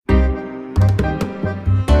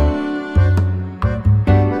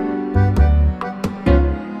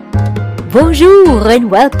Bonjour and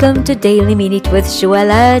welcome to Daily Minute with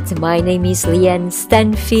Joëlette. My name is Leanne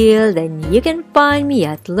Stanfield and you can find me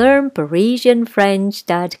at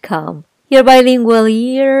learnparisianfrench.com. Your bilingual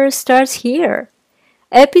year starts here.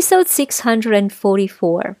 Episode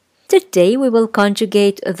 644. Today we will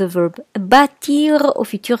conjugate the verb bâtir au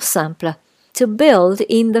futur simple, to build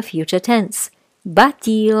in the future tense.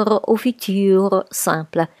 Bâtir au futur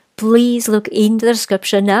simple. Please look in the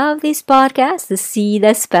description of this podcast to see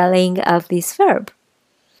the spelling of this verb.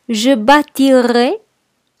 Je bâtirai,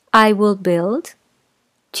 I will build.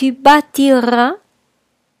 Tu bâtiras,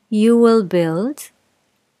 you will build.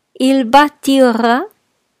 Il bâtira,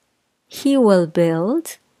 he will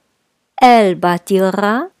build. Elle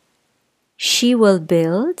bâtira, she will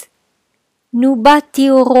build. Nous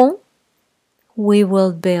bâtirons, we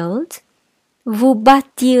will build. Vous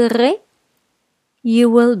bâtirez,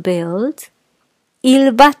 you will build.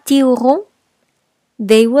 Ils bâtiront,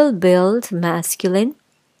 they will build, masculine.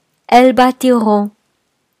 Elles bâtiront,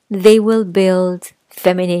 they will build,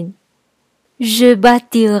 feminine. Je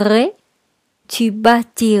bâtirai, tu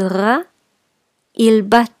bâtiras. Il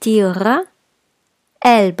bâtira,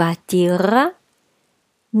 elle bâtira.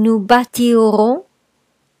 Nous bâtirons,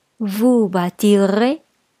 vous bâtirez.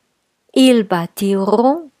 Ils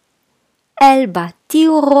bâtiront, elles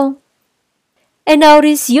bâtiront. And now it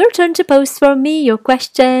is your turn to post for me your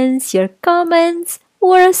questions, your comments,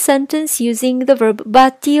 or a sentence using the verb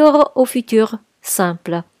bâtir au futur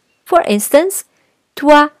simple. For instance,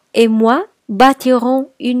 toi et moi bâtirons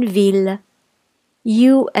une ville.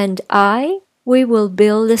 You and I, we will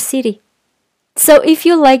build a city. So if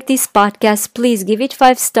you like this podcast, please give it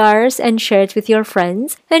 5 stars and share it with your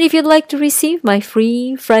friends. And if you'd like to receive my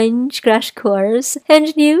free French crash course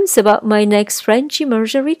and news about my next French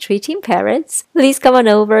immersion retreat in Paris, please come on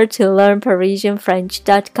over to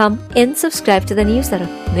learnparisianfrench.com and subscribe to the newsletter.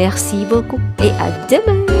 Merci beaucoup et à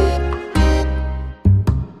demain!